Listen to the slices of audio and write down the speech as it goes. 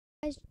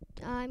Guys,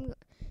 I'm.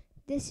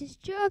 This is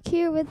Jock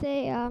here with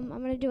a. I'm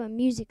gonna do a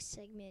music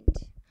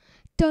segment.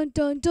 Dun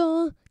dun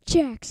dun.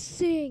 Jack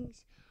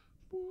sings.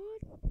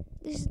 What?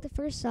 This is the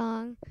first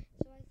song,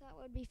 so I thought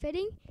what would be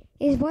fitting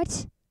is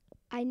what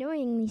I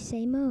knowingly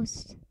say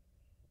most.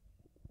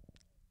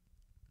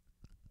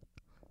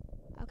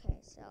 Okay,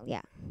 so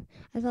yeah,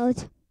 I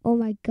thought, oh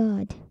my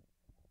god.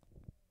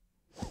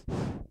 So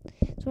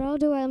what I'll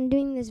do, I'm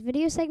doing this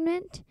video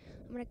segment.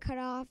 I'm gonna cut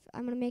off.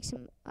 I'm gonna make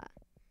some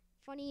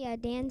funny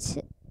dance.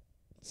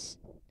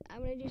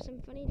 I'm gonna do some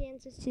funny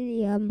dances to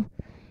the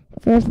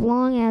for as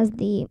long as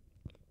the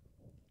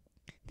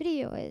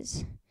video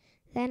is.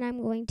 Then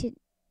I'm going to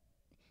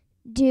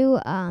do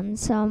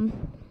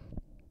some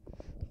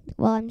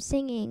while I'm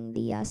singing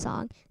the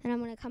song. Then I'm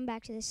gonna come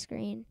back to the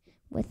screen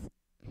with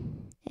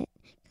it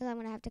because I'm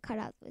gonna have to cut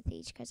out with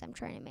each because I'm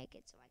trying to make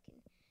it so I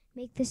can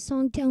make this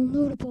song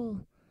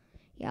downloadable.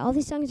 Yeah, all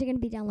these songs are gonna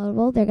be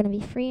downloadable. They're gonna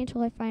be free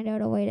until I find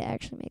out a way to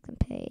actually make them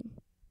paid.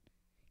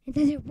 And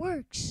then it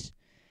works.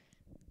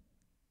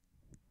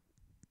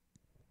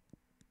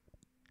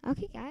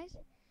 Okay, guys.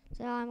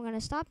 So I'm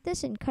gonna stop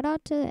this and cut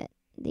out to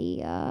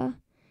the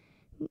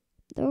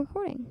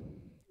recording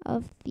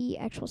of the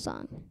actual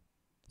song.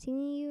 See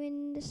you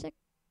in the sec.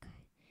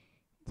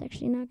 It's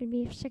actually not gonna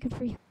be a second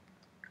for you.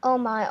 Oh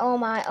my, oh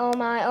my, oh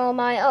my, oh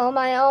my, oh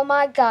my, oh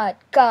my God,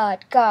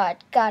 God, God,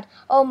 God,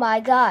 oh my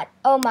God,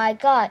 oh my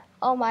God,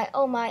 oh my,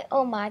 oh my,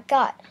 oh my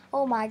God,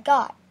 oh my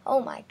God, oh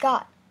my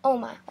God, oh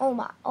my, oh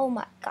my, oh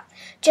my God.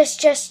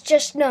 Just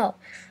no.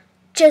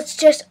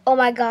 Just, oh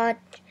my God.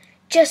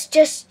 Just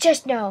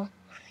no.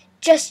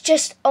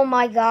 Just, oh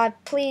my God,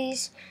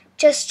 please.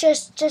 Just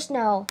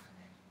no.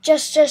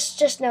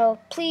 Just no.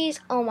 Please,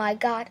 oh my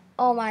God,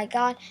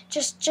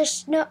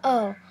 just no.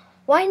 Oh.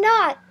 Why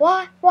not?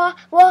 Why not?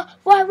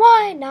 Why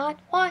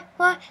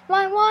not?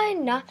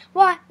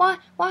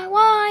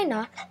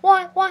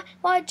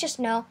 Why, just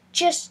no.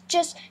 Just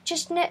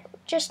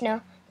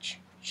no.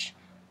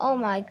 Oh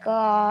my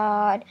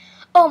God.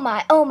 Oh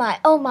my God.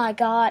 Oh my,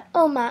 God.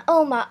 Oh my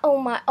God. Oh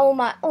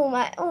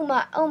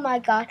my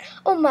God.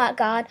 Oh my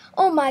God.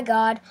 Oh my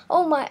God.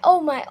 Oh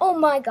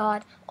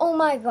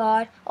my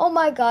God. Oh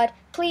my God.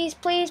 Please,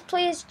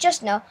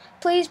 just no.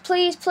 Please,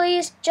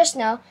 just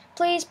no.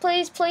 Please.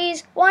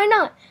 Why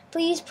not?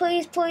 Please.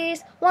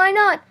 Why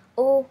not?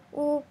 Ooh,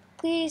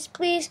 please.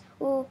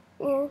 Ooh,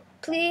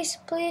 please.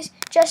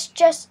 Just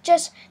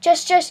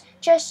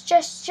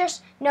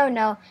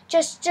no.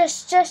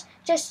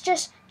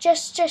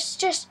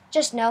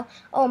 Just no.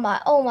 Oh my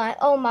God.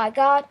 Oh my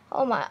God.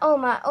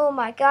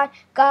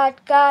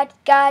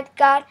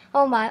 God.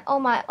 Oh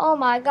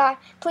my God.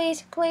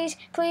 Please,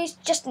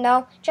 just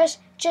no. Just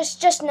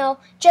no.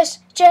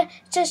 Just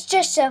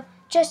so.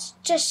 Just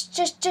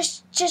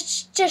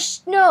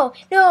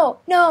no,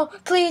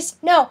 please,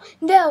 no,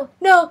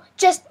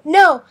 just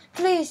no,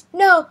 please,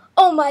 no.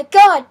 Oh my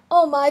God.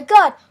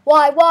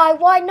 Why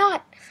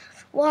not?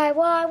 Why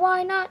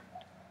not?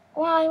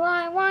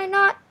 Why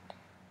not?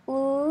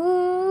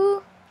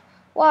 Ooh,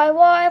 why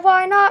not?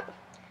 Why not?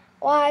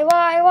 Why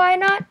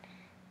not?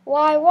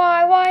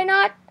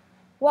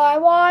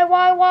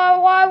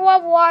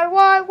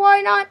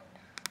 Why not?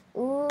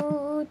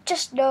 Ooh,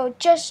 just no,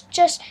 just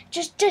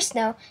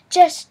no,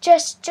 just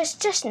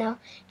no,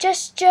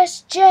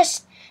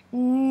 just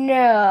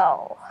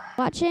no.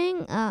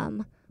 Watching,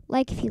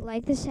 like if you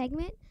like this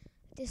segment,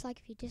 dislike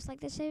if you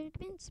dislike this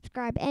segment,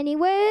 subscribe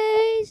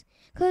anyways,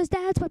 'cause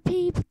that's what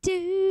people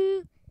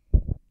do.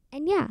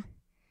 And yeah,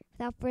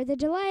 without further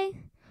delay,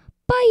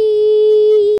 bye!